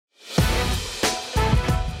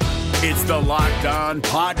It's the Locked On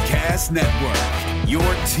Podcast Network, your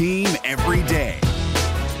team every day.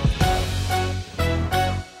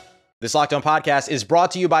 This Locked On Podcast is brought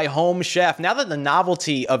to you by Home Chef. Now that the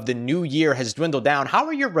novelty of the new year has dwindled down, how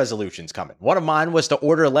are your resolutions coming? One of mine was to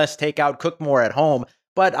order less takeout, cook more at home,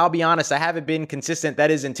 but I'll be honest, I haven't been consistent. That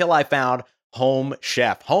is until I found Home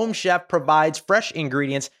Chef. Home Chef provides fresh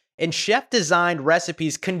ingredients and chef-designed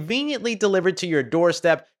recipes conveniently delivered to your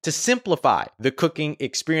doorstep to simplify the cooking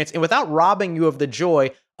experience and without robbing you of the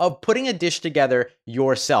joy of putting a dish together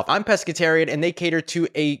yourself. I'm pescatarian and they cater to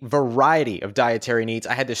a variety of dietary needs.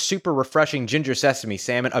 I had this super refreshing ginger sesame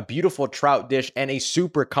salmon, a beautiful trout dish, and a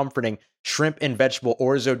super comforting shrimp and vegetable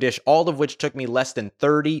orzo dish, all of which took me less than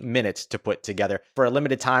 30 minutes to put together. For a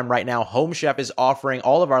limited time right now, Home Chef is offering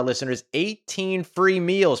all of our listeners 18 free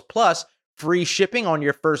meals plus free shipping on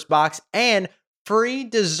your first box and free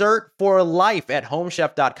dessert for life at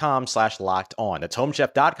homechef.com/lockedon. That's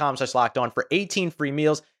homechef.com/lockedon for 18 free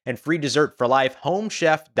meals and free dessert for life.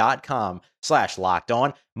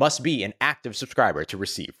 Homechef.com/lockedon. Must be an active subscriber to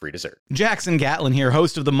receive free dessert. Jackson Gatlin here,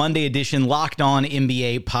 host of the Monday edition Locked On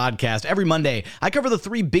NBA podcast. Every Monday, I cover the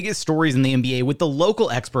three biggest stories in the NBA with the local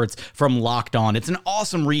experts from Locked On. It's an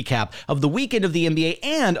awesome recap of the weekend of the NBA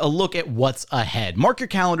and a look at what's ahead. Mark your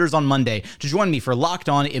calendars on Monday to join me for Locked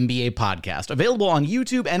On NBA podcast, available on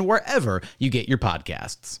YouTube and wherever you get your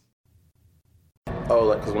podcasts.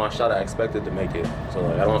 Oh, because when I shot, I expected to make it. So,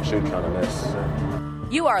 I don't shoot trying to miss.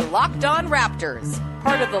 You are Locked On Raptors,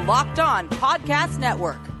 part of the Locked On Podcast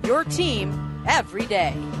Network, your team every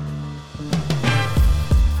day.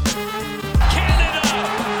 Canada,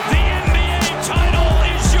 the NBA title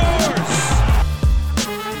is yours.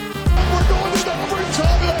 We're going to the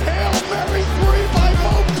overtime of the Hail Mary 3 by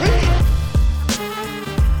Mo Pete.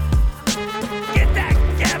 Get that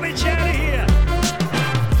garbage out of here.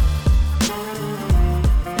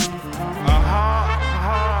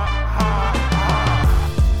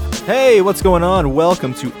 Hey, what's going on?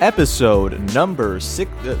 Welcome to episode number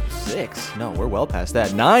six. No, we're well past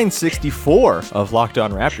that. 964 of Locked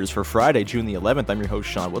On Raptors for Friday, June the 11th. I'm your host,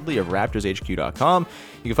 Sean Woodley of RaptorsHQ.com.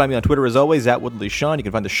 You can find me on Twitter as always, at WoodleySean. You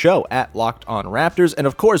can find the show at Locked On Raptors. And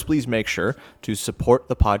of course, please make sure to support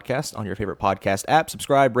the podcast on your favorite podcast app.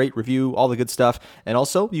 Subscribe, rate, review, all the good stuff. And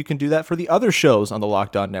also, you can do that for the other shows on the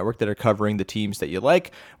Locked On Network that are covering the teams that you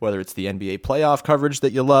like, whether it's the NBA playoff coverage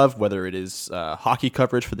that you love, whether it is hockey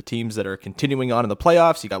coverage for the teams that are continuing on in the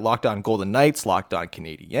playoffs. You got Locked On Golden Knights, Locked On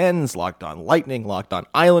Canadiens, Locked On Lightning, Locked On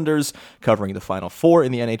Islanders, covering the Final Four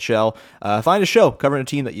in the NHL. Find a show covering a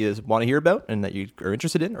team that you want to hear about and that you are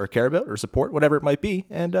interested in or care about or support, whatever it might be,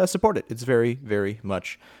 and support it. It's very, very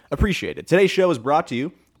much appreciated. Today's show is brought to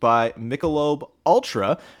you by Michelob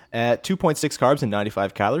Ultra at 2.6 carbs and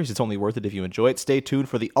 95 calories. It's only worth it if you enjoy it. Stay tuned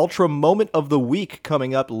for the Ultra Moment of the Week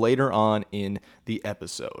coming up later on in the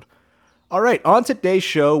episode. All right, on today's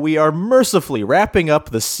show, we are mercifully wrapping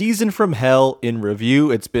up the season from hell in review.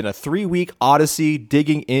 It's been a 3-week odyssey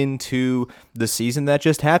digging into the season that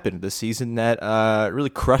just happened, the season that really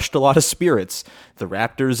crushed a lot of spirits, the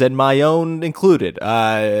Raptors and my own included.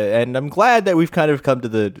 And I'm glad that we've kind of come to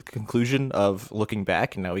the conclusion of looking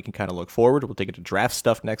back, and now we can kind of look forward. We'll take it to draft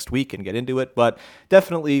stuff next week and get into it, but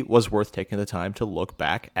definitely was worth taking the time to look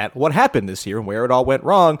back at what happened this year and where it all went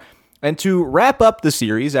wrong. And to wrap up the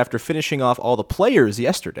series after finishing off all the players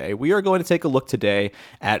yesterday, we are going to take a look today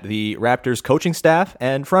at the Raptors coaching staff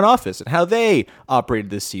and front office and how they operated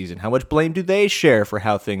this season. How much blame do they share for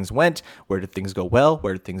how things went? Where did things go well?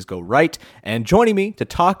 Where did things go right? And joining me to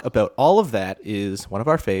talk about all of that is one of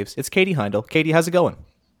our faves. It's Katie Heindl. Katie, how's it going?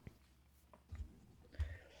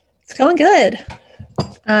 It's going good.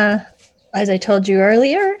 As I told you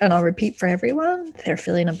earlier, and I'll repeat for everyone, they're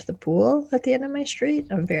filling up the pool at the end of my street.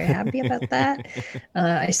 I'm very happy about that.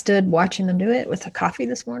 I stood watching them do it with a coffee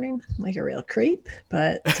this morning, like a real creep,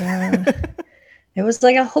 but it was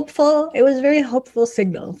like it was a very hopeful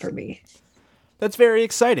signal for me. That's very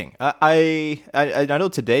exciting. I know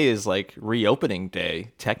today is like reopening day,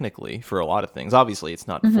 technically, for a lot of things. Obviously, it's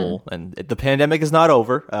not full, and the pandemic is not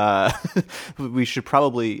over. We should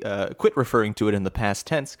probably quit referring to it in the past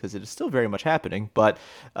tense, because it is still very much happening. But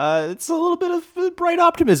it's a little bit of bright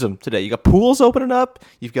optimism today. You got pools opening up.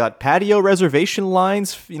 You've got patio reservation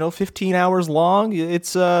lines, 15 hours long.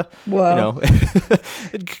 It's, come out of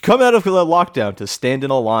lockdown to stand in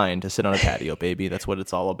a line to sit on a patio, baby. That's what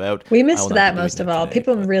it's all about. We missed that most of all.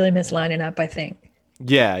 People really miss lining up, I think.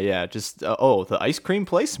 Yeah. Just, the ice cream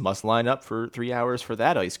place must line up for 3 hours for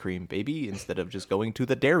that ice cream, baby, instead of just going to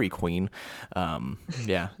the Dairy Queen.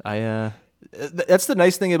 That's the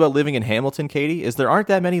nice thing about living in Hamilton, Katie, is there aren't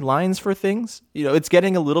that many lines for things. It's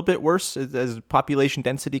getting a little bit worse as population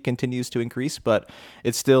density continues to increase, but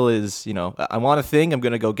it still is, I want a thing, I'm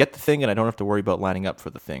going to go get the thing, and I don't have to worry about lining up for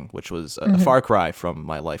the thing, which was a far cry from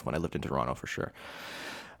my life when I lived in Toronto, for sure.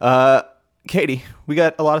 Katie, we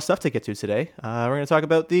got a lot of stuff to get to today. We're going to talk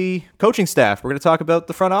about the coaching staff. We're going to talk about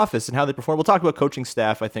the front office and how they perform. We'll talk about coaching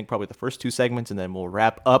staff, I think, probably the first 2 segments, and then we'll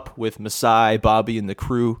wrap up with Masai, Bobby, and the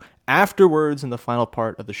crew afterwards in the final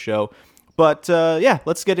part of the show. But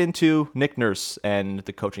let's get into Nick Nurse and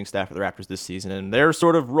the coaching staff of the Raptors this season and their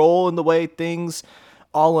sort of role in the way things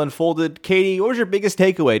all unfolded. Katie, what was your biggest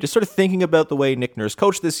takeaway? Just sort of thinking about the way Nick Nurse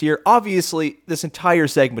coached this year. Obviously, this entire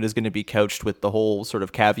segment is going to be couched with the whole sort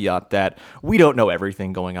of caveat that we don't know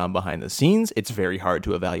everything going on behind the scenes. It's very hard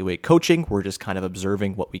to evaluate coaching. We're just kind of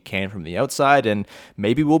observing what we can from the outside, and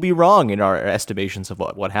maybe we'll be wrong in our estimations of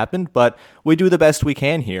what happened, but we do the best we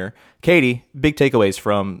can here. Katie, big takeaways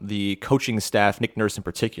from the coaching staff, Nick Nurse in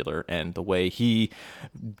particular, and the way he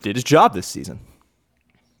did his job this season.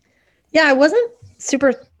 Yeah, I wasn't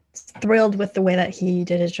super thrilled with the way that he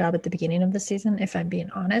did his job at the beginning of the season, if I'm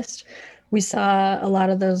being honest. We saw a lot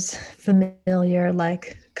of those familiar,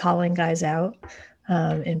 calling guys out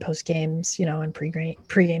in post games, and pre-game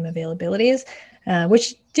availabilities,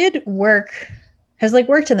 which did work, has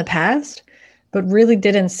worked in the past, but really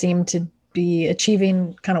didn't seem to be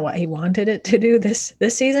achieving kind of what he wanted it to do this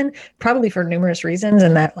season, probably for numerous reasons.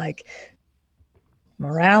 And that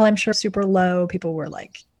morale, I'm sure, super low. People were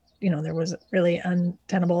there was a really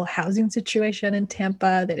untenable housing situation in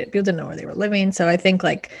Tampa. People didn't know where they were living. So I think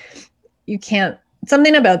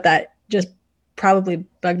something about that just probably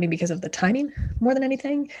bugged me because of the timing more than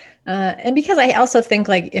anything. And because I also think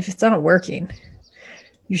if it's not working,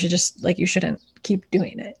 you should just you shouldn't keep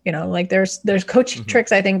doing it. There's coaching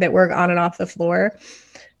tricks, I think, that work on and off the floor.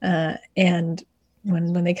 And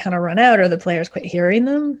when they kind of run out or the players quit hearing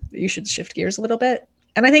them, you should shift gears a little bit.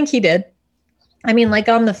 And I think he did. I mean,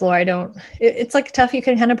 on the floor, it's tough. You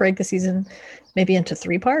can kind of break the season maybe into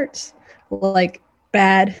 3 parts,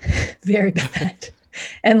 bad, very bad.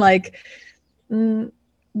 And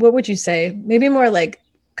what would you say? Maybe more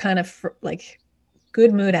kind of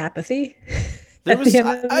good mood apathy at the end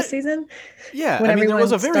of the season. Yeah. When there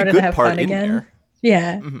was a very good part in there.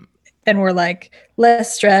 Yeah. Mm-hmm. And we're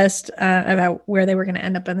less stressed about where they were going to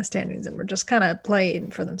end up in the standings. And we're just kind of playing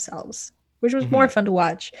for themselves, which was more fun to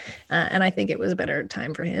watch. And I think it was a better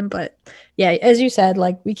time for him. But yeah, as you said,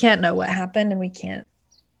 we can't know what happened, and we can't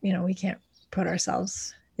put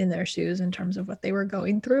ourselves in their shoes in terms of what they were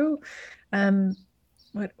going through.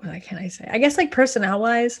 What can I say? I guess personnel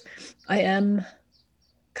wise, I am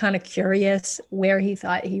kind of curious where he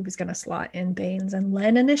thought he was going to slot in Baines and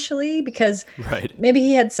Len initially, because maybe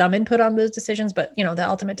he had some input on those decisions, but the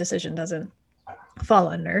ultimate decision doesn't fall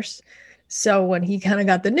on Nurse. So when he kind of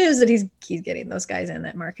got the news that he's getting those guys in,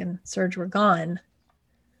 that Mark and Serge were gone,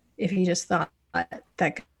 if he just thought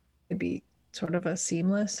that could be sort of a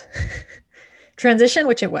seamless transition,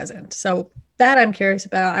 which it wasn't. So that I'm curious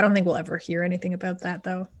about. I don't think we'll ever hear anything about that,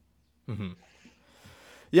 though. Mm-hmm.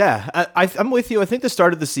 Yeah, I'm with you. I think the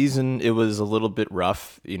start of the season, it was a little bit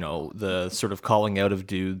rough, the sort of calling out of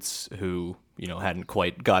dudes who, hadn't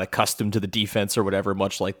quite got accustomed to the defense or whatever,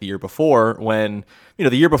 much like the year before, when,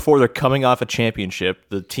 the year before they're coming off a championship.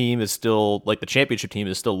 The team is still, the championship team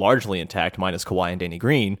is still largely intact, minus Kawhi and Danny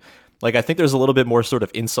Green. I think there's a little bit more sort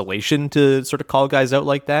of insulation to sort of call guys out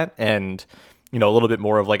like that. And, a little bit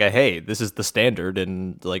more of hey, this is the standard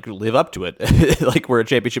and live up to it. We're a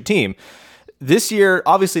championship team. This year,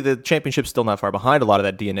 obviously, the championship's still not far behind. A lot of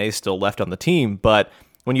that DNA is still left on the team. But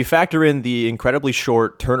when you factor in the incredibly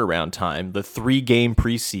short turnaround time, the 3-game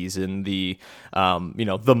preseason, the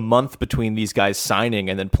the month between these guys signing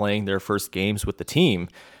and then playing their first games with the team,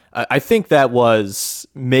 I think that was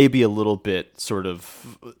maybe a little bit sort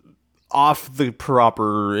of off the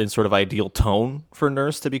proper and sort of ideal tone for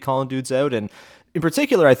Nurse to be calling dudes out. And in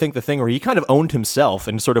particular, I think the thing where he kind of owned himself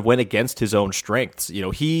and sort of went against his own strengths.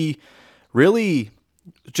 He really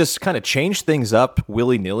just kind of changed things up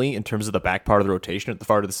willy-nilly in terms of the back part of the rotation at the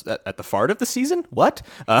start of the season. What?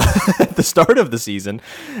 At the start of the season.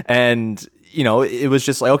 And, it was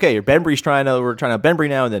just okay, we're trying out Bembry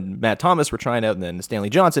now, and then Matt Thomas we're trying out, and then Stanley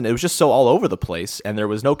Johnson. It was just so all over the place, and there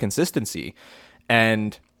was no consistency.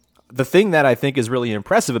 And the thing that I think is really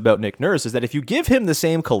impressive about Nick Nurse is that if you give him the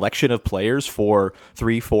same collection of players for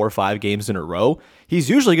 3, 4, 5 games in a row, he's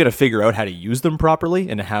usually going to figure out how to use them properly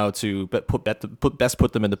and how to best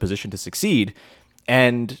put them in the position to succeed.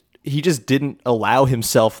 And he just didn't allow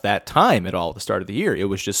himself that time at all at the start of the year. It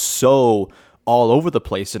was just so all over the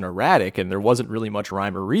place and erratic, and there wasn't really much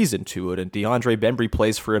rhyme or reason to it. And DeAndre Bembry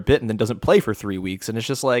plays for a bit and then doesn't play for 3 weeks. And it's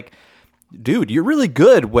just like, dude, you're really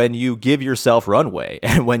good when you give yourself runway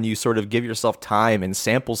and when you sort of give yourself time and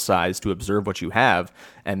sample size to observe what you have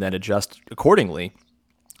and then adjust accordingly.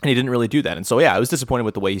 And he didn't really do that. And so, yeah, I was disappointed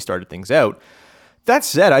with the way he started things out. That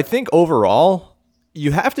said, I think overall,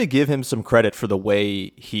 you have to give him some credit for the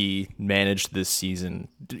way he managed this season,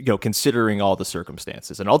 considering all the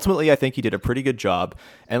circumstances. And ultimately, I think he did a pretty good job.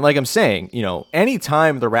 And like I'm saying,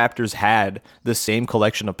 anytime the Raptors had the same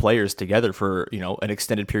collection of players together for, an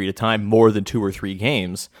extended period of time, more than 2 or 3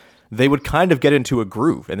 games, they would kind of get into a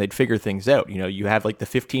groove and they'd figure things out. You have like the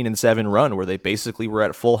 15-7 run where they basically were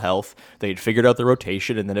at full health. They'd figured out the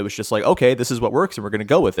rotation, and then it was just like, okay, this is what works and we're going to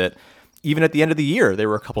go with it. Even at the end of the year, there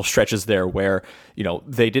were a couple stretches there where,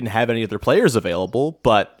 they didn't have any other players available,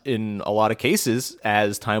 but in a lot of cases,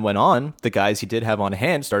 as time went on, the guys he did have on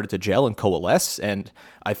hand started to gel and coalesce. And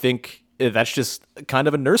I think that's just kind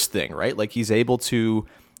of a nurse thing, right? Like, he's able to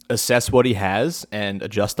assess what he has and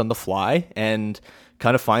adjust on the fly and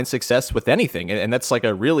kind of find success with anything. And that's like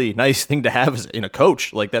a really nice thing to have in a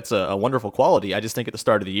coach. Like, that's a wonderful quality. I just think at the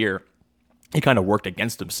start of the year, he kind of worked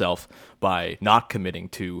against himself by not committing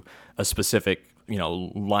to a specific,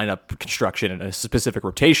 lineup construction and a specific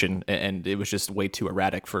rotation. And it was just way too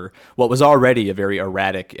erratic for what was already a very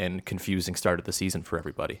erratic and confusing start of the season for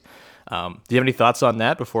everybody. Do you have any thoughts on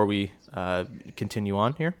that before we continue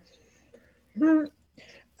on here?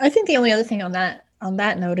 I think the only other thing on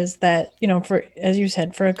that note is that, for, as you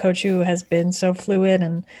said, for a coach who has been so fluid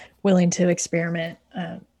and willing to experiment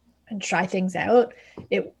and try things out,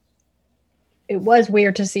 it was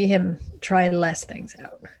weird to see him try less things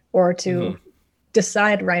out or to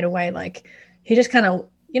decide right away. Like, he just kind of,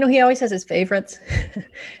 he always has his favorites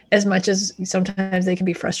as much as sometimes they can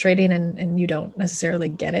be frustrating and you don't necessarily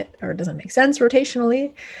get it or it doesn't make sense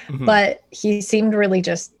rotationally. But he seemed really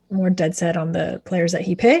just more dead set on the players that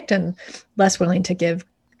he picked and less willing to give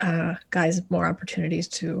guys more opportunities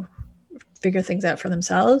to figure things out for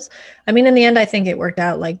themselves. I mean, in the end, I think it worked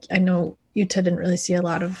out. Like, I know Utah didn't really see a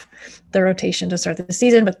lot of the rotation to start the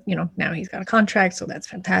season, but now he's got a contract, so that's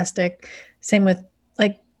fantastic. Same with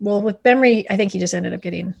with Bembry, I think he just ended up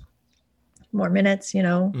getting more minutes,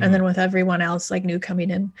 and then with everyone else new coming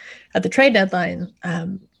in at the trade deadline,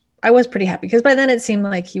 I was pretty happy because by then it seemed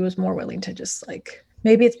like he was more willing to just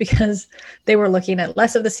maybe it's because they were looking at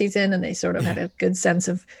less of the season and they sort of had a good sense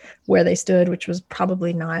of where they stood, which was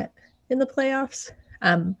probably not in the playoffs.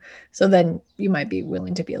 So then you might be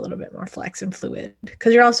willing to be a little bit more flex and fluid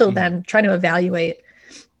because you're also then trying to evaluate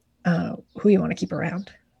who you want to keep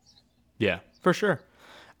around. Yeah, for sure.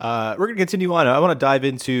 We're going to continue on. I want to dive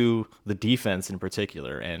into the defense in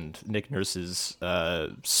particular and Nick Nurse's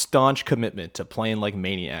staunch commitment to playing like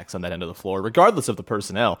maniacs on that end of the floor, regardless of the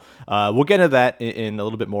personnel. We'll get into that in a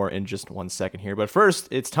little bit more in just 1 second here. But first,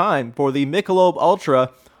 it's time for the Michelob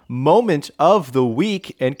Ultra moment of the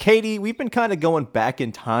week. And Katie, we've been kind of going back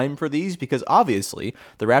in time for these because obviously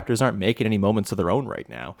the Raptors aren't making any moments of their own right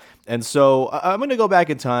now. And so I'm going to go back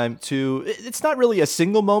in time to, it's not really a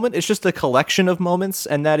single moment, it's just a collection of moments.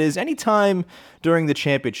 And that is any time during the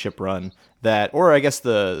championship run that, or I guess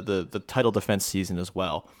the title defense season as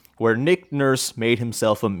well, where Nick Nurse made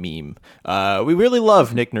himself a meme. We really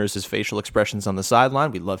love Nick Nurse's facial expressions on the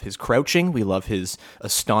sideline. We love his crouching. We love his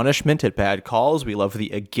astonishment at bad calls. We love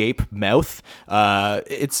the agape mouth.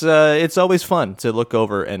 It's always fun to look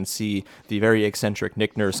over and see the very eccentric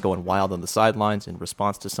Nick Nurse going wild on the sidelines in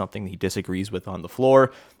response to something he disagrees with on the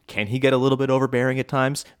floor. Can he get a little bit overbearing at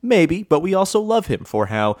times? Maybe, but we also love him for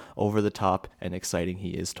how over the top and exciting he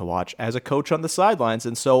is to watch as a coach on the sidelines.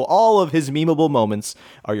 And so all of his memeable moments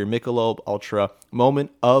are your Michelob Ultra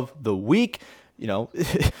moment of the week.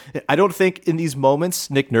 I don't think in these moments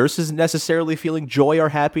Nick Nurse is necessarily feeling joy or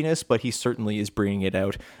happiness, but he certainly is bringing it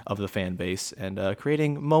out of the fan base and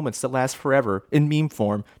creating moments that last forever in meme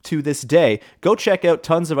form to this day. Go check out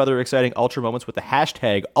tons of other exciting Ultra moments with the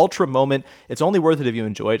hashtag Ultra Moment. It's only worth it if you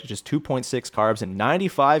enjoy it. It's just 2.6 carbs and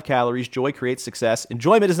 95 calories. Joy creates success.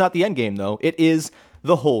 Enjoyment is not the end game, though. It is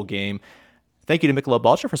the whole game. Thank you to Michelob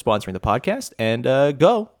Ultra for sponsoring the podcast, and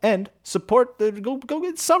go and support go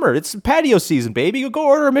get summer. It's patio season, baby. Go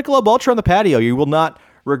order a Michelob Ultra on the patio. You will not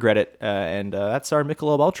regret it. And that's our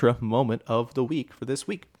Michelob Ultra moment of the week for this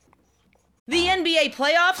week. The NBA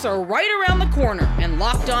playoffs are right around the corner, and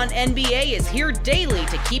Locked On NBA is here daily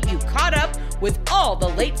to keep you caught up with all the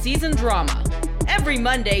late season drama. Every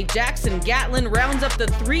Monday, Jackson Gatlin rounds up the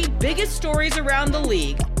 3 biggest stories around the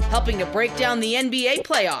league, helping to break down the NBA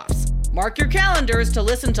playoffs. Mark your calendars to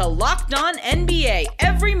listen to Locked On NBA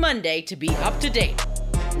every Monday to be up to date.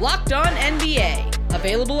 Locked On NBA,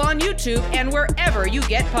 available on YouTube and wherever you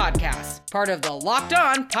get podcasts. Part of the Locked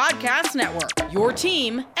On Podcast Network, your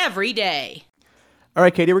team every day. All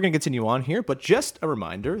right, Katie, we're going to continue on here, but just a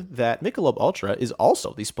reminder that Michelob Ultra is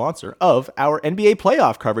also the sponsor of our NBA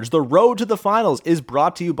playoff coverage. The road to the finals is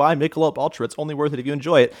brought to you by Michelob Ultra. It's only worth it if you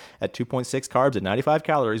enjoy it. At 2.6 carbs and 95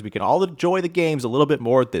 calories, we can all enjoy the games a little bit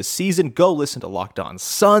more this season. Go listen to Locked On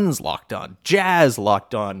Suns, Locked On Jazz,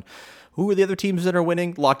 Locked On... Who are the other teams that are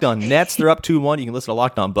winning? Locked On Nets, they're up 2-1. You can listen to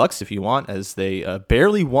Locked On Bucks if you want, as they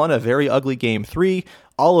barely won a very ugly Game 3.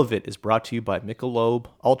 All of it is brought to you by Michelob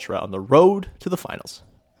Ultra on the road to the finals.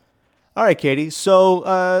 All right, Katie, so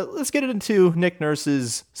let's get into Nick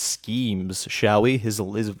Nurse's schemes, shall we? His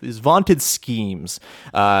vaunted schemes,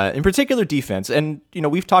 in particular defense. And, you know,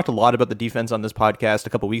 we've talked a lot about the defense on this podcast. A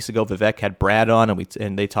couple weeks ago, Vivek had Brad on,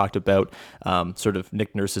 and they talked about sort of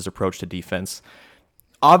Nick Nurse's approach to defense.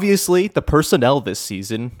 Obviously, the personnel this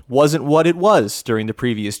season wasn't what it was during the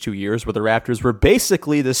previous 2 years, where the Raptors were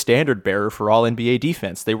basically the standard bearer for all NBA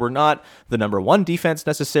defense. They were not the number one defense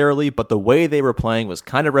necessarily, but the way they were playing was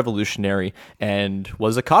kind of revolutionary and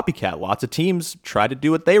was a copycat. Lots of teams tried to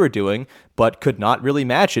do what they were doing, but could not really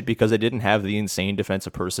match it because they didn't have the insane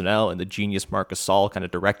defensive personnel and the genius Marc Gasol kind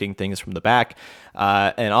of directing things from the back.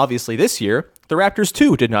 And obviously this year, the Raptors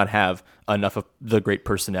too did not have enough of the great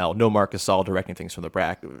personnel. No Marc Gasol directing things from the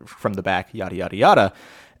back, yada, yada, yada.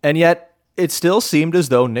 And yet it still seemed as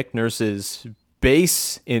though Nick Nurse's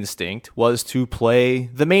base instinct was to play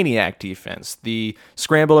the maniac defense, the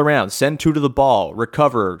scramble around, send two to the ball,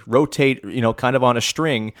 recover, rotate, kind of on a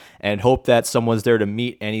string, and hope that someone's there to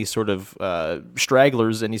meet any sort of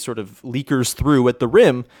stragglers, any sort of leakers through at the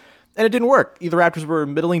rim. And it didn't work. The Raptors were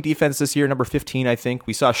middling defense this year, number 15, I think.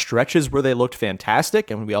 We saw stretches where they looked fantastic,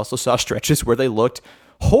 and we also saw stretches where they looked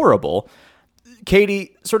horrible.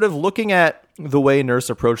 Katie, sort of looking at the way Nurse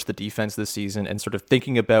approached the defense this season and sort of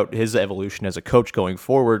thinking about his evolution as a coach going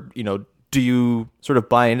forward, do you sort of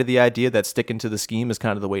buy into the idea that sticking to the scheme is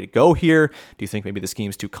kind of the way to go here? Do you think maybe the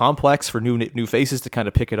scheme's too complex for new faces to kind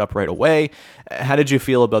of pick it up right away? How did you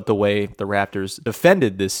feel about the way the Raptors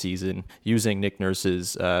defended this season using Nick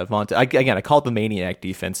Nurse's vaunted? Again, I call it the maniac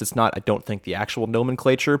defense. It's not, I don't think, the actual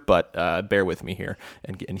nomenclature, but bear with me here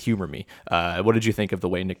and humor me. What did you think of the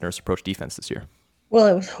way Nick Nurse approached defense this year? Well,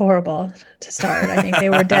 it was horrible to start. I think they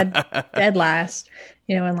were dead last,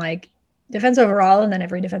 and like defense overall, and then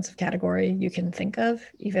every defensive category you can think of,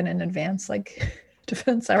 even in advanced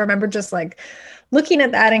defense. I remember just looking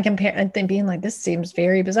at that and comparing and then being like, this seems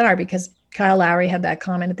very bizarre, because Kyle Lowry had that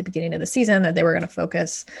comment at the beginning of the season that they were going to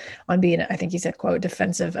focus on being, I think he said, quote, a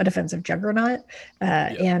defensive juggernaut.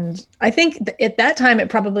 And I think at that time it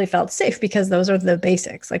probably felt safe because those are the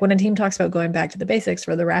basics. Like when a team talks about going back to the basics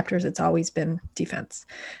for the Raptors, it's always been defense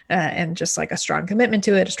and just a strong commitment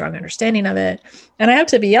to it, a strong understanding of it. And I have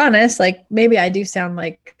to be honest, maybe I do sound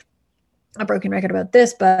like a broken record about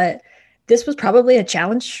this, but this was probably a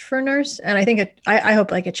challenge for Nurse. And I think I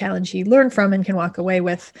hope a challenge he learned from and can walk away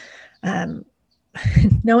with,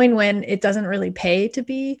 knowing when it doesn't really pay to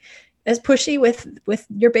be as pushy with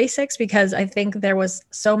your basics, because I think there was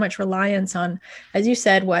so much reliance on, as you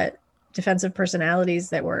said, what defensive personalities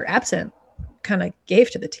that were absent kind of gave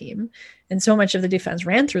to the team. And so much of the defense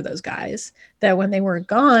ran through those guys that when they were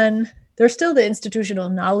gone, there's still the institutional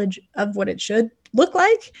knowledge of what it should look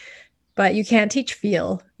like, but you can't teach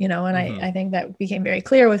feel, and I think that became very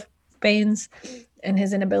clear with Baines and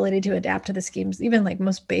his inability to adapt to the schemes, even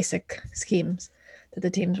most basic schemes that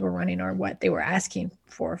the teams were running or what they were asking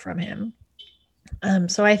for from him.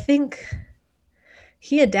 So I think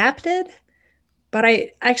he adapted, but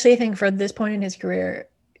I actually think for this point in his career,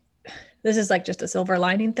 this is just a silver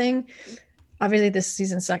lining thing. Obviously this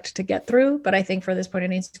season sucked to get through, but I think for this point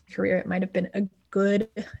in his career, it might've been a good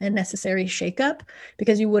and necessary shakeup,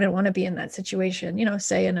 because you wouldn't want to be in that situation,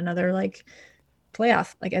 say in another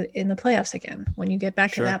playoff, in the playoffs again, when you get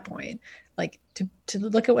back to that point, to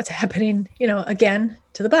look at what's happening, again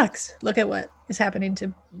to the Bucks, look at what is happening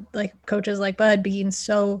to coaches like Bud being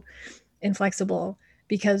so inflexible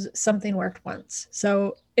because something worked once.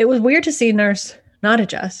 So it was weird to see Nurse not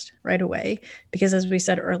adjust right away, because as we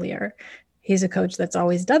said earlier, he's a coach that's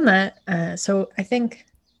always done that. So I think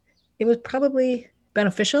it was probably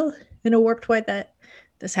beneficial in a warped way that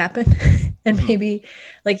this happened. And maybe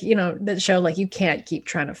that show you can't keep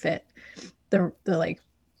trying to fit the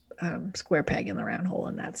square peg in the round hole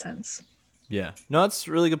in that sense. Yeah, no, that's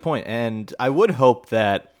a really good point. And I would hope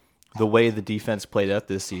that the way the defense played out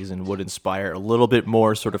this season would inspire a little bit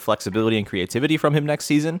more sort of flexibility and creativity from him next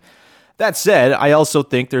season. That said, I also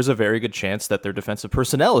think there's a very good chance that their defensive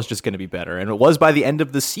personnel is just going to be better. And it was by the end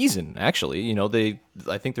of the season, actually.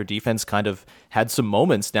 I think their defense kind of had some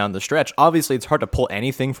moments down the stretch. Obviously, it's hard to pull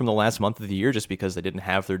anything from the last month of the year just because they didn't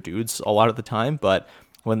have their dudes a lot of the time. But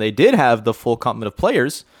when they did have the full complement of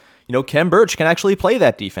players, Kem Birch can actually play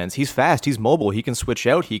that defense. He's fast. He's mobile. He can switch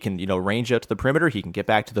out. He can, range out to the perimeter. He can get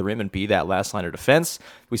back to the rim and be that last line of defense.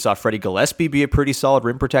 We saw Freddie Gillespie be a pretty solid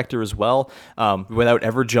rim protector as well, without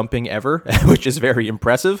ever jumping ever, which is very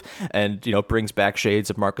impressive and, brings back shades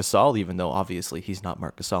of Marc Gasol, even though obviously he's not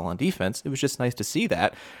Marc Gasol on defense. It was just nice to see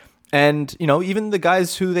that. And, even the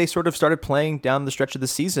guys who they sort of started playing down the stretch of the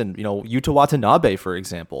season, Yuta Watanabe, for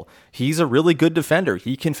example, he's a really good defender.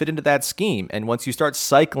 He can fit into that scheme. And once you start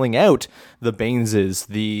cycling out the Baineses,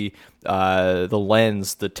 the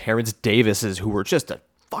Lenz, the Terrence Davises, who were just a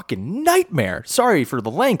fucking nightmare. Sorry for the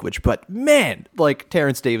language, but man,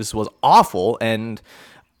 Terrence Davis was awful. And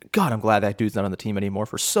God, I'm glad that dude's not on the team anymore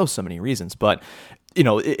for so many reasons. But,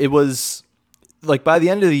 it was... by the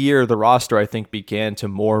end of the year, the roster, I think, began to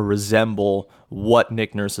more resemble what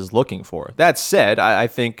Nick Nurse is looking for. That said, I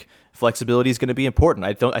think flexibility is going to be important.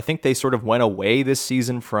 I think they sort of went away this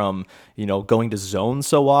season from, going to zone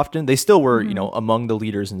so often. They still were, among the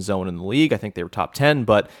leaders in zone in the league. I think they were top 10,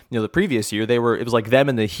 but, the previous year it was like them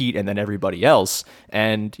and the Heat and then everybody else.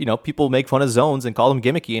 And, people make fun of zones and call them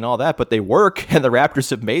gimmicky and all that, but they work, and the Raptors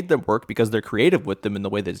have made them work because they're creative with them in the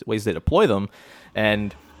ways they deploy them.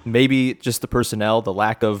 And maybe just the personnel, the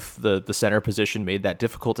lack of the center position made that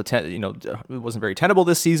difficult to, it wasn't very tenable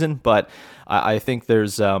this season, but I think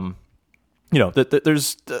there's, there's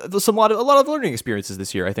a lot of learning experiences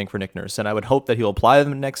this year, I think, for Nick Nurse, and I would hope that he'll apply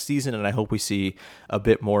them next season, and I hope we see a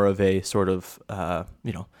bit more of a sort of,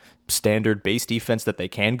 standard base defense that they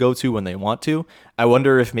can go to when they want to. I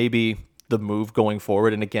wonder if maybe the move going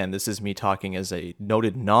forward, and again, this is me talking as a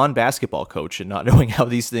noted non-basketball coach and not knowing how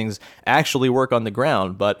these things actually work on the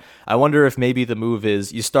ground, but I wonder if maybe the move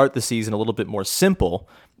is you start the season a little bit more simple.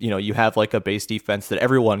 You have a base defense that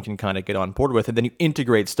everyone can kind of get on board with, and then you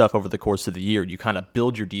integrate stuff over the course of the year. You kind of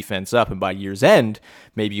build your defense up, and by year's end,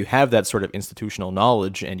 maybe you have that sort of institutional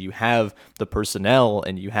knowledge, and you have the personnel,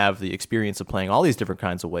 and you have the experience of playing all these different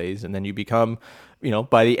kinds of ways, and then you become,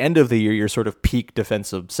 by the end of the year, your sort of peak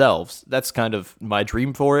defensive selves. That's kind of my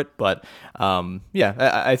dream for it, but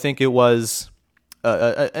I think it was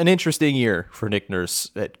an interesting year for Nick Nurse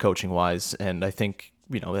at coaching-wise, and I think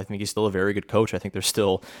he's still a very good coach. I think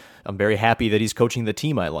I'm very happy that he's coaching the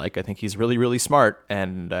team I like. I think he's really, really smart,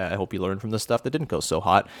 and I hope he learned from the stuff that didn't go so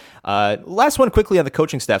hot. Last one quickly on the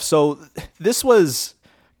coaching staff. So this was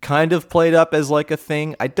kind of played up as a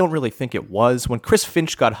thing. I don't really think it was. When Chris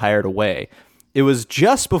Finch got hired away, it was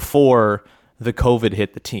just before the COVID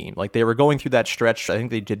hit the team. They were going through that stretch. I think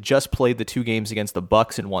they had just played the 2 games against the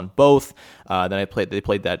Bucks and won both. Then they played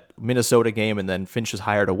that Minnesota game, and then Finch was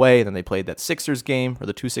hired away. And then they played that Sixers game, or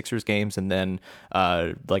the 2 Sixers games. And then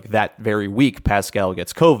that very week, Pascal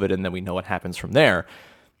gets COVID, and then we know what happens from there.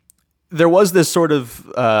 There was this sort of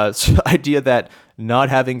idea that not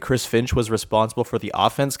having Chris Finch was responsible for the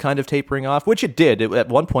offense kind of tapering off, which it did. It at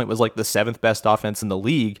one point was the 7th best offense in the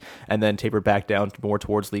league, and then tapered back down more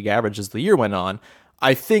towards league average as the year went on.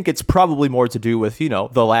 I think it's probably more to do with,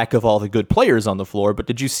 the lack of all the good players on the floor. But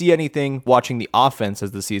did you see anything watching the offense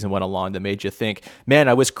as the season went along that made you think, man,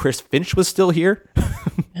 I wish Chris Finch was still here?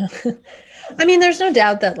 I mean, there's no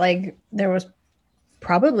doubt that there was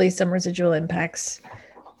probably some residual impacts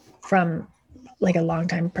from a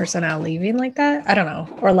longtime personnel leaving like that. I don't know.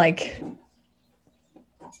 Or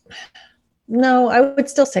no, I would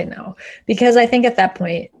still say no, because I think at that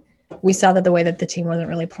point we saw that the way that the team wasn't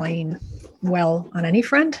really playing well on any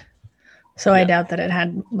front. So I doubt that it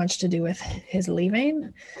had much to do with his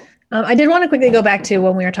leaving. I did want to quickly go back to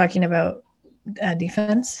when we were talking about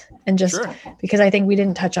defense, and just because I think we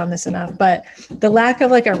didn't touch on this enough, but the lack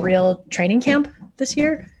of a real training camp this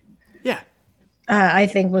year. Yeah. I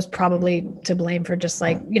think was probably to blame for just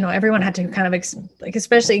everyone had to kind of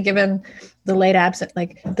especially given the late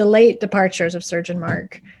the late departures of Serge and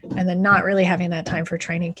Mark, and then not really having that time for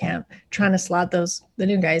training camp, trying to slot the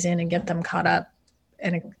new guys in and get them caught up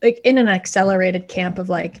and in an accelerated camp of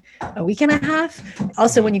a week and a half.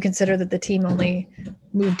 Also, when you consider that the team only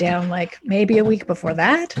moved down maybe a week before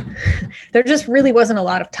that, there just really wasn't a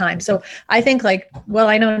lot of time. So I think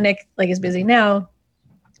I know Nick is busy now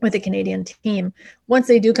with the Canadian team. Once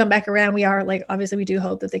they do come back around, we are obviously we do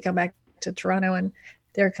hope that they come back to Toronto and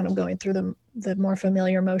they're kind of going through the more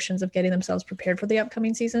familiar motions of getting themselves prepared for the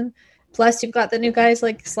upcoming season. Plus you've got the new guys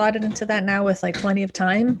slotted into that now with plenty of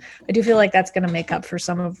time. I do feel that's going to make up for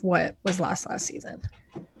some of what was lost last season.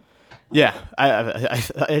 Yeah,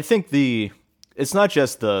 I think it's not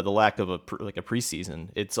just the lack of a preseason.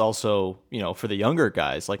 It's also, for the younger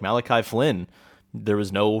guys like Malachi Flynn, there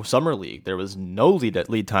was no summer league. There was no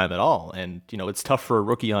lead time at all. And, it's tough for a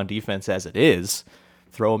rookie on defense as it is.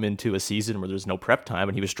 Throw him into a season where there's no prep time,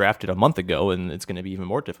 and he was drafted a month ago, and it's going to be even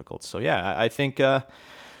more difficult. So, yeah, I think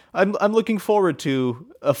I'm looking forward to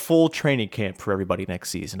a full training camp for everybody next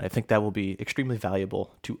season. I think that will be extremely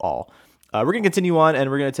valuable to all. We're going to continue on, and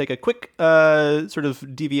we're going to take a quick sort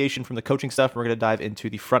of deviation from the coaching stuff. We're going to dive into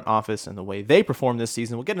the front office and the way they perform this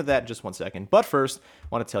season. We'll get into that in just one second. But first, I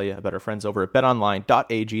want to tell you about our friends over at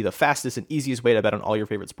betonline.ag, the fastest and easiest way to bet on all your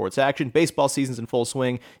favorite sports action. Baseball season's in full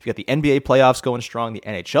swing. You've got the NBA playoffs going strong, the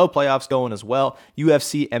NHL playoffs going as well,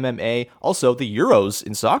 UFC, MMA, also the Euros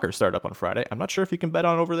in soccer start up on Friday. I'm not sure if you can bet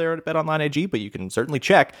on over there at betonline.ag, but you can certainly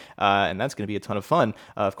check, and that's going to be a ton of fun.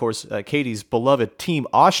 Of course, Katie's beloved team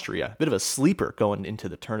Austria, a bit of a sleeper going into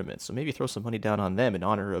the tournament, so maybe throw some money down on them in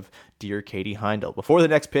honor of dear Katie Heindl before the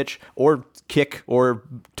next pitch or kick or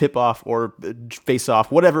tip off or face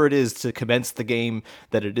off, whatever it is to commence the game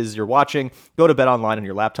that it is you're watching. Go to BetOnline on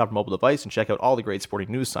your laptop or mobile device and check out all the great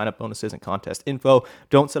sporting news, sign up bonuses, and contest info.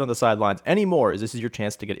 Don't sit on the sidelines anymore, as this is your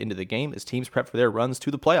chance to get into the game as teams prep for their runs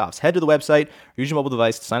to the playoffs. Head to the website, use your mobile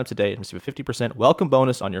device to sign up today and receive a 50% welcome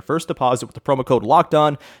bonus on your first deposit with the promo code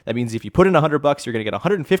LOCKEDON. That means if you put in $100, you're going to get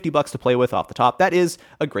 $150 to play with off the top. That is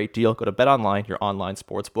a great deal. Go to BetOnline, your online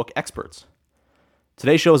sportsbook experts.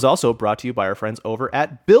 Today's show is also brought to you by our friends over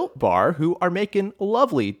at Built Bar, who are making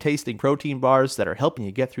lovely tasting protein bars that are helping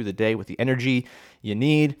you get through the day with the energy you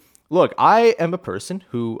need. Look, I am a person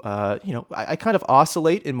who, I kind of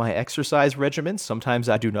oscillate in my exercise regimen. Sometimes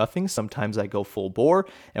I do nothing. Sometimes I go full bore.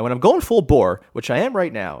 And when I'm going full bore, which I am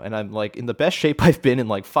right now, and I'm like in the best shape I've been in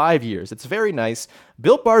like 5 years, it's very nice.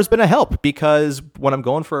 Built Bar has been a help because when I'm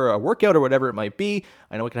going for a workout or whatever it might be,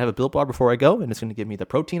 I know I can have a Built Bar before I go, and it's going to give me the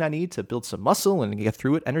protein I need to build some muscle and get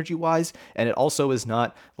through it energy-wise. And it also is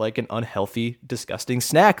not like an unhealthy, disgusting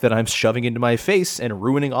snack that I'm shoving into my face and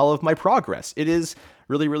ruining all of my progress. It is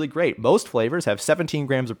really, really great. Most flavors have 17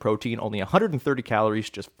 grams of protein, only 130 calories,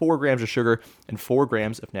 just 4 grams of sugar, and 4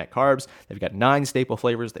 grams of net carbs. They've got 9 staple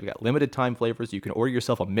flavors. They've got limited time flavors. You can order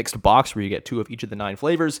yourself a mixed box where you get 2 of each of the 9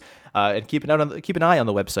 flavors. And keep an eye on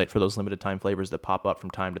the website for those limited time flavors that pop up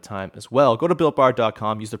from time to time as well. Go to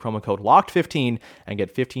BuiltBar.com, use the promo code LOCKED15, and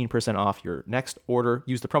get 15% off your next order.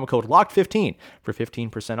 Use the promo code LOCKED15 for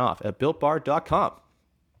 15% off at BuiltBar.com.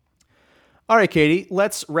 All right, Katie,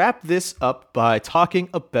 let's wrap this up by talking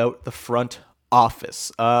about the front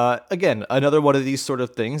office. Again, another one of these sort of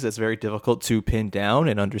things that's very difficult to pin down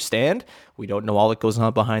and understand. We don't know all that goes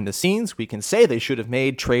on behind the scenes. We can say they should have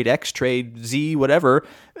made trade X, trade Z, whatever,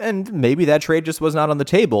 and maybe that trade just was not on the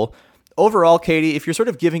table. Overall, Katie, if you're sort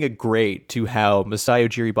of giving a grade to how Masai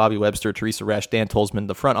Ujiri, Bobby Webster, Teresa Resch, Dan Tolzman,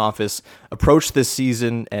 the front office, approached this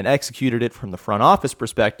season and executed it from the front office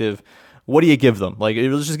perspective, what do you give them? Like,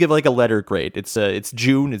 let's just give like a letter grade. It's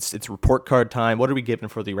June. It's report card time. What are we giving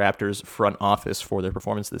for the Raptors front office for their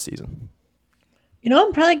performance this season?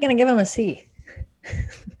 I'm probably going to give them a C.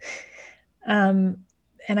 And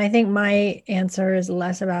I think my answer is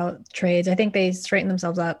less about trades. I think they straightened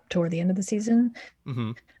themselves up toward the end of the season,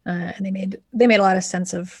 and they made a lot of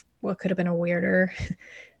sense of what could have been a weirder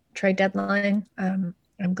trade deadline. I'm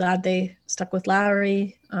glad they stuck with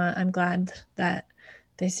Lowry. I'm glad that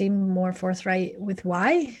they seem more forthright with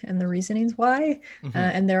why and the reasonings why,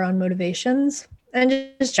 and their own motivations, and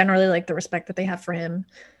just generally like the respect that they have for him.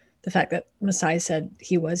 The fact that Masai said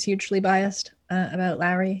he was hugely biased about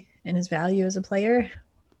Lowry and his value as a player,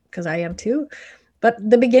 because I am too. But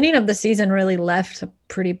the beginning of the season really left a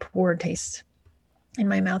pretty poor taste in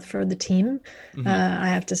my mouth for the team. I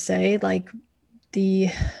have to say, like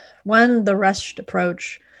the rushed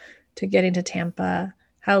approach to getting to Tampa.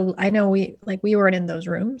 How I know we weren't in those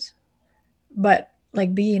rooms, but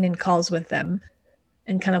like being in calls with them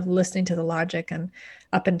and kind of listening to the logic, and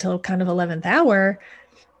up until kind of 11th hour,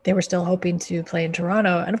 they were still hoping to play in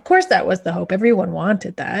Toronto. And of course that was the hope. Everyone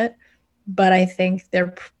wanted that, but I think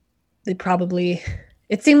it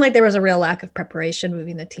seemed like there was a real lack of preparation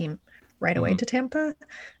moving the team right away to Tampa.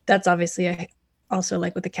 That's obviously also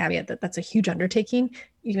like with the caveat that that's a huge undertaking,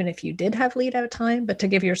 even if you did have lead out time, but to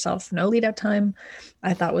give yourself no lead out time,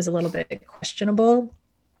 I thought was a little bit questionable.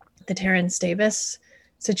 The Terrence Davis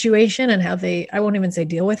situation and how I won't even say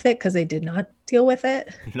deal with it, because they did not deal with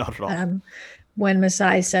it. Not at all. When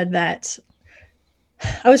Masai said that,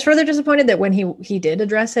 I was further disappointed that when he did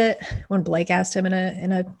address it, when Blake asked him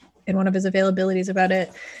in one of his availabilities about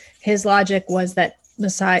it, his logic was that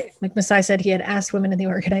Masai said he had asked women in the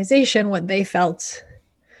organization what they felt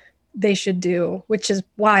they should do, which is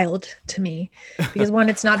wild to me because one,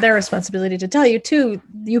 it's not their responsibility to tell you. Two,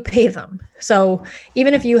 you pay them. So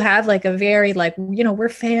even if you have like a very like, we're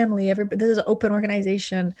family, everybody, this is an open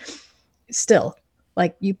organization, still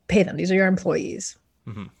like you pay them. These are your employees.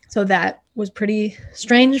 Mm-hmm. So that was pretty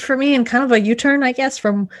strange for me and kind of a U-turn, I guess,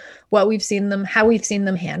 from what we've seen them, how we've seen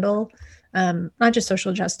them handle, not just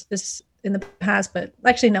social justice in the past, but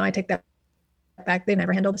actually, no, I take that back. They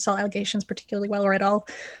never handled assault allegations particularly well or at all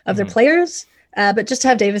of their players. But just to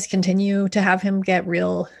have Davis continue to have him get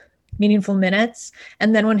real meaningful minutes.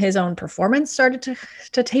 And then when his own performance started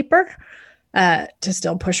to taper, to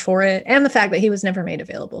still push for it. And the fact that he was never made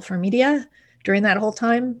available for media during that whole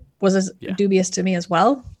time was as dubious to me as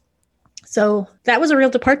well. So that was a real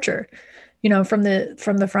departure, from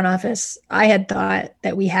the front office. I had thought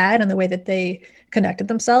that we had, and the way that they conducted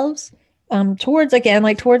themselves towards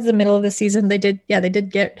the middle of the season, they did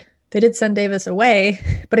send Davis away.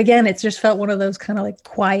 But again, it's just felt one of those kind of like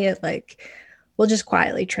quiet, like we'll just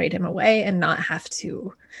quietly trade him away and not have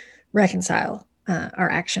to reconcile our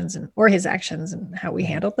actions or his actions and how we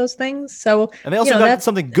handled those things. So, and they also got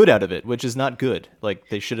something good out of it, which is not good. Like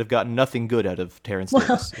they should have gotten nothing good out of Terrence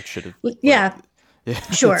Davis. It should have. Yeah,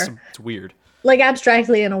 sure. It's weird. Like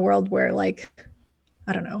abstractly in a world where like,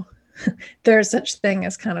 I don't know, there's such thing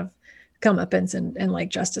as kind of comeuppance and like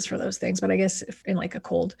justice for those things. But I guess if in like a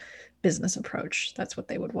cold business approach, that's what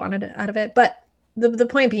they would want out of it. But the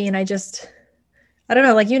point being, I don't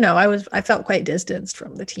know, like, I felt quite distanced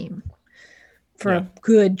from the team for a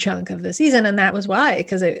good chunk of the season. And that was why,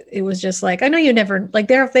 because it was just like, I know you never, like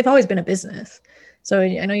they've always been a business. So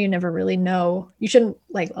I know you never really know, you shouldn't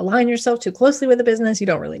like align yourself too closely with the business. You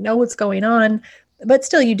don't really know what's going on, but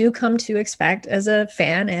still you do come to expect as a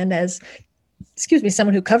fan and as,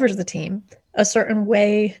 someone who covers the team a certain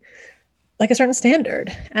way, like a certain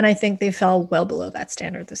standard. And I think they fell well below that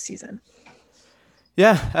standard this season.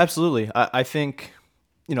 Yeah, absolutely. I think,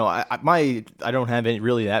 I don't have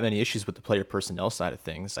really that many issues with the player personnel side of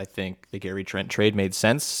things. I think the Gary Trent trade made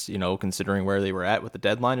sense, considering where they were at with the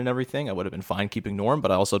deadline and everything. I would have been fine keeping Norm,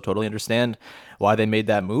 but I also totally understand why they made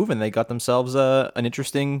that move, and they got themselves an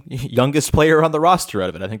interesting youngest player on the roster out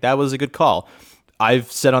of it. I think that was a good call.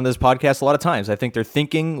 I've said on this podcast a lot of times, I think their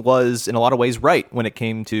thinking was in a lot of ways right when it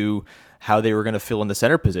came to how they were going to fill in the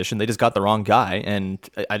center position. They just got the wrong guy, and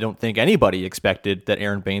I don't think anybody expected that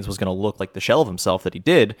Aaron Baines was going to look like the shell of himself that he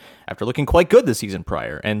did after looking quite good the season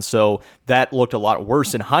prior. And so that looked a lot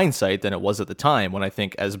worse in hindsight than it was at the time, when I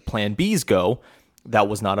think as plan Bs go, that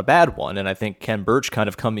was not a bad one. And I think Ken Birch kind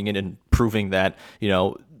of coming in and proving that,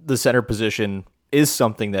 the center position is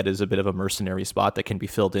something that is a bit of a mercenary spot that can be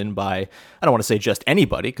filled in by, I don't want to say just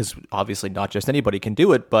anybody, because obviously not just anybody can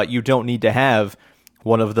do it, but you don't need to have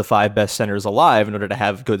one of the 5 best centers alive in order to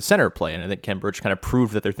have good center play. And I think Ken Birch kind of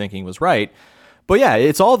proved that their thinking was right. But yeah,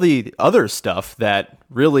 it's all the other stuff that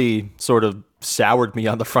really sort of soured me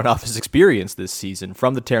on the front office experience this season,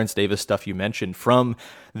 from the Terrence Davis stuff you mentioned, from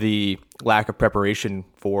the lack of preparation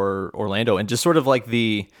for Orlando, and just sort of like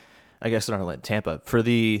Tampa, for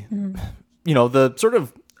the, the sort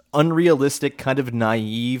of unrealistic kind of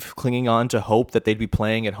naive clinging on to hope that they'd be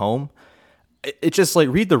playing at home. It just like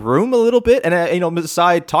read the room a little bit. And,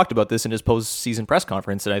 Masai talked about this in his post-season press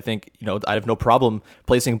conference. And I think, I have no problem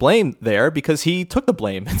placing blame there, because he took the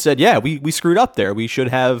blame and said, yeah, we screwed up there. We should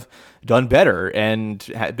have done better and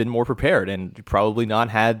had been more prepared, and probably not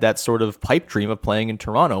had that sort of pipe dream of playing in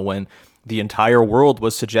Toronto when the entire world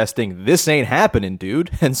was suggesting this ain't happening,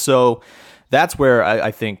 dude. And so that's where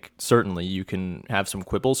I think certainly you can have some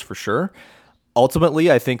quibbles for sure.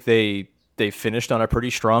 Ultimately, I think they finished on a pretty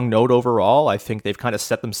strong note overall. I think they've kind of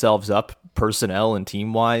set themselves up personnel and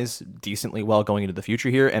team-wise decently well going into the future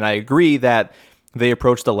here. And I agree that they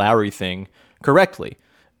approached the Lowry thing correctly.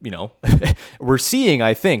 We're seeing,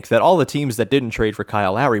 I think, that all the teams that didn't trade for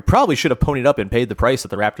Kyle Lowry probably should have ponied up and paid the price that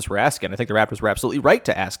the Raptors were asking. I think the Raptors were absolutely right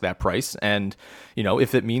to ask that price. And,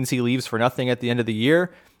 if it means he leaves for nothing at the end of the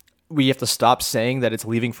year, we have to stop saying that it's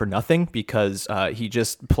leaving for nothing, because he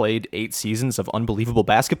just played 8 seasons of unbelievable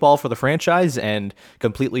basketball for the franchise and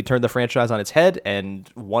completely turned the franchise on its head and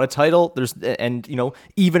won a title.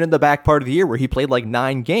 Even in the back part of the year where he played like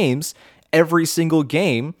 9 games, every single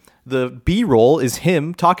game, the B-roll is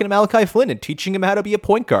him talking to Malachi Flynn and teaching him how to be a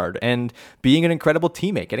point guard and being an incredible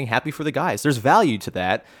teammate, getting happy for the guys. There's value to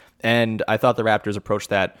that. And I thought the Raptors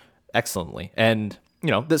approached that excellently. And,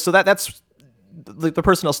 so that's the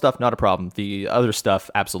personnel stuff, not a problem. The other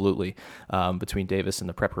stuff, absolutely, between Davis and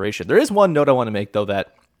the preparation. There is one note I want to make, though,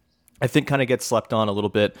 that I think kind of gets slept on a little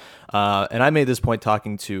bit. And I made this point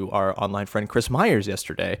talking to our online friend Chris Myers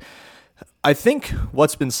yesterday. I think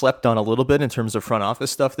what's been slept on a little bit in terms of front office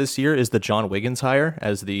stuff this year is the John Wiggins hire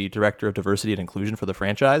as the director of diversity and inclusion for the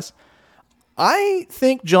franchise. I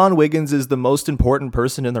think John Wiggins is the most important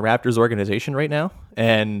person in the Raptors organization right now.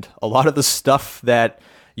 And a lot of the stuff that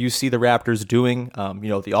you see the Raptors doing,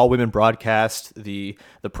 the all-women broadcast, the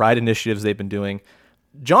Pride initiatives they've been doing,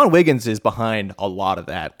 John Wiggins is behind a lot of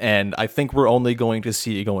that. And I think we're only going to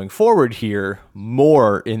see going forward here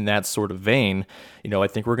more in that sort of vein. I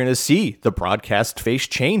think we're going to see the broadcast face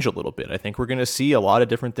change a little bit. I think we're going to see a lot of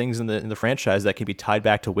different things in the franchise that can be tied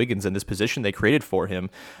back to Wiggins and this position they created for him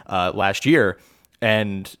last year.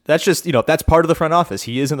 And that's just, that's part of the front office.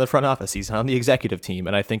 He is in the front office. He's on the executive team.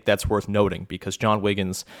 And I think that's worth noting because John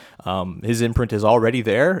Wiggins, his imprint is already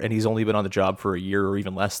there and he's only been on the job for a year or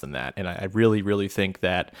even less than that. And I really, really think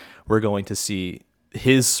that we're going to see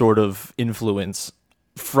his sort of influence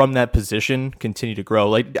from that position continue to grow.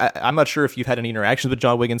 Like, I'm not sure if you've had any interactions with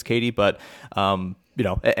John Wiggins, Katie, but,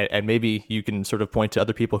 and maybe you can sort of point to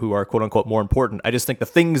other people who are quote unquote more important. I just think the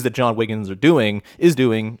things that John Wiggins is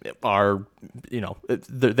doing are,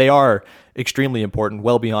 they are extremely important,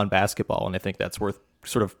 well beyond basketball. And I think that's worth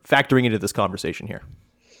sort of factoring into this conversation here.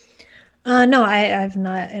 No, I've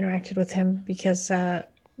not interacted with him because,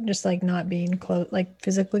 just like not being close, like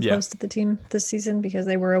physically close to the team this season because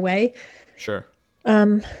they were away. Sure.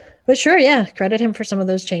 But sure, yeah, credit him for some of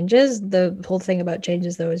those changes. The whole thing about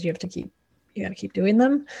changes though is you got to keep doing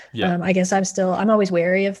them. Yeah. I guess I'm always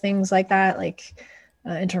wary of things like that, like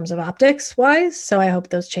in terms of optics wise. So I hope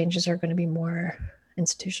those changes are going to be more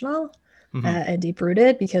institutional and deep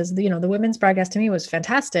rooted because the women's broadcast to me was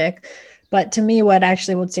fantastic. But to me, what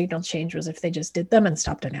actually would signal change was if they just did them and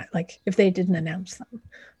stopped if they didn't announce them,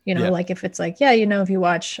 like if it's like, if you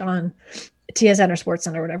watch on TSN or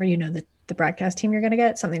SportsCenter or whatever, the broadcast team you're going to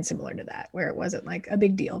get something similar to that, where it wasn't like a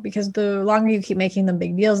big deal, because the longer you keep making them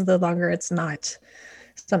big deals, the longer it's not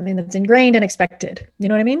something that's ingrained and expected. You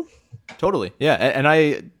know what I mean? Totally. Yeah. And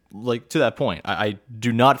I like to that point, I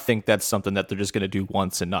do not think that's something that they're just going to do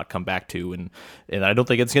once and not come back to. And I don't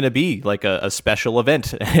think it's going to be like a special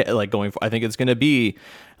event like going for, I think it's going to be,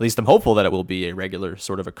 at least I'm hopeful that it will be a regular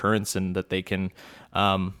sort of occurrence and that they can,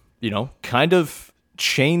 kind of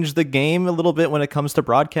change the game a little bit when it comes to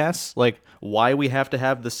broadcasts. Like why we have to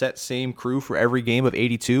have the same crew for every game of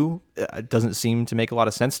 82 doesn't seem to make a lot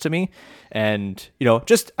of sense to me. And,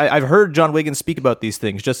 I've heard John Wiggins speak about these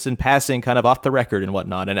things just in passing, kind of off the record and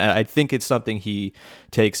whatnot. And I think it's something he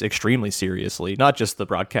takes extremely seriously, not just the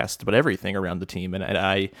broadcast, but everything around the team. And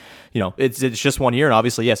I, it's just 1 year. And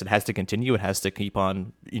obviously, yes, it has to continue. It has to keep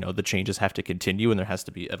on, the changes have to continue and there has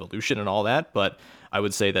to be evolution and all that. But I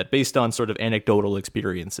would say that based on sort of anecdotal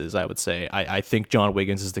experiences, I would say I think John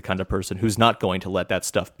Wiggins is the kind of person who's not going to let that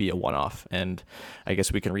stuff be a one-off. And I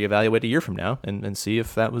guess we can reevaluate a year from now and see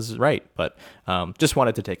if that was right. But just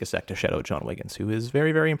wanted to take a sec to shout out John Wiggins, who is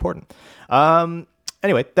very, very important.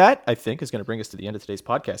 Anyway, that I think is going to bring us to the end of today's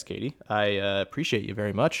podcast, Katie. I appreciate you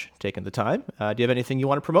very much taking the time. Do you have anything you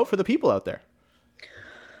want to promote for the people out there?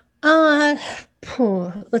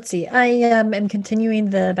 Let's see. I am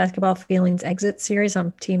continuing the Basketball Feelings Exit series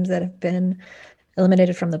on teams that have been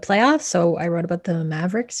eliminated from the playoffs. So I wrote about the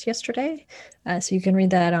Mavericks yesterday. So you can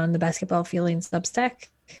read that on the Basketball Feelings Substack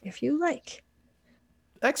if you like.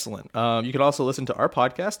 Excellent. You can also listen to our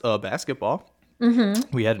podcast, Basketball.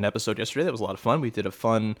 Mm-hmm. We had an episode yesterday that was a lot of fun. We did a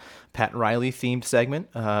fun Pat Riley themed segment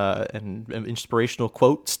and inspirational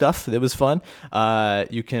quote stuff that was fun.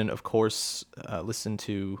 You can, of course, listen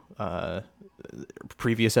to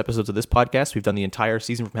previous episodes of this podcast. We've done the entire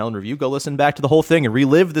Season from Hell in review. Go listen back to the whole thing and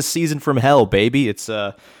relive the Season from Hell, baby. It's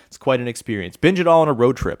quite an experience. Binge it all on a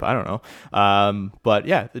road trip. I don't know. But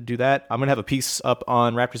yeah, do that. I'm going to have a piece up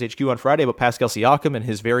on Raptors HQ on Friday about Pascal Siakam and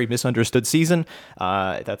his very misunderstood season.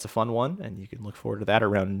 That's a fun one, and you can look forward to that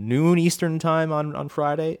around noon Eastern time on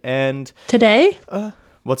Friday. And today?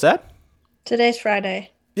 What's that? Today's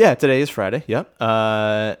Friday. Yeah, today is Friday. Yep.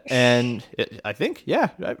 And I think, yeah,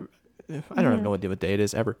 I don't know what day it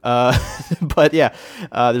is ever. But yeah,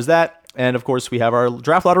 there's that. And of course, we have our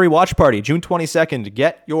draft lottery watch party, June 22nd.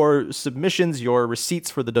 Get your submissions, your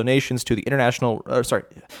receipts for the donations to the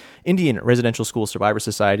Indian Residential School Survivor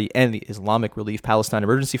Society and the Islamic Relief Palestine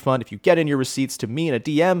Emergency Fund. If you get in your receipts to me in a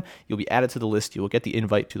DM, you'll be added to the list. You will get the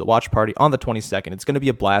invite to the watch party on the 22nd. It's going to be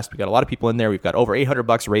a blast. We've got a lot of people in there. We've got over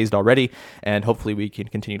 $800 raised already, and hopefully we can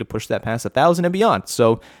continue to push that past 1,000 and beyond.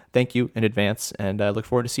 So thank you in advance, and I look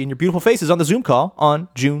forward to seeing your beautiful faces on the Zoom call on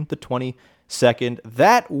June the 22nd.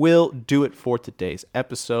 That will do it for today's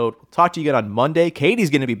episode. We'll talk to you again on Monday. Katie's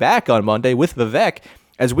going to be back on Monday with Vivek.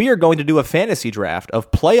 as we are going to do a fantasy draft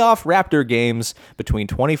of playoff Raptor games between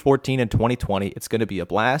 2014 and 2020. It's going to be a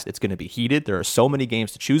blast. It's going to be heated. There are so many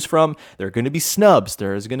games to choose from. There are going to be snubs.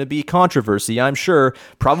 There is going to be controversy, I'm sure.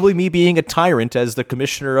 Probably me being a tyrant as the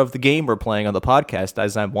commissioner of the game we're playing on the podcast,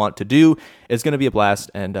 as I want to do. It's going to be a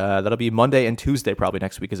blast, and that'll be Monday and Tuesday probably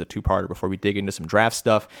next week as a two-parter before we dig into some draft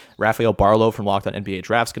stuff. Raphael Barlow from Locked On NBA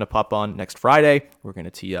Draft's going to pop on next Friday. We're going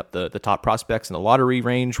to tee up the top prospects in the lottery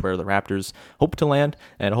range where the Raptors hope to land,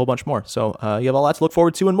 and a whole bunch more. So you have all that to look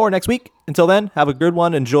forward to and more next week. Until then, have a good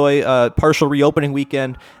one. Enjoy partial reopening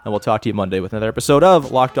weekend, and we'll talk to you Monday with another episode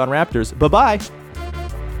of Locked On Raptors. Bye-bye.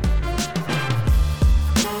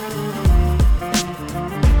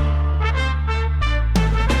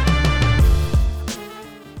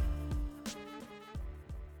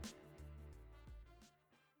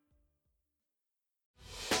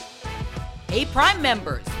 Hey, Prime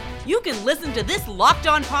members, you can listen to this Locked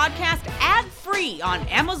On podcast ad-free on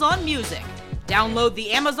Amazon Music. Download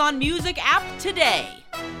the Amazon Music app today.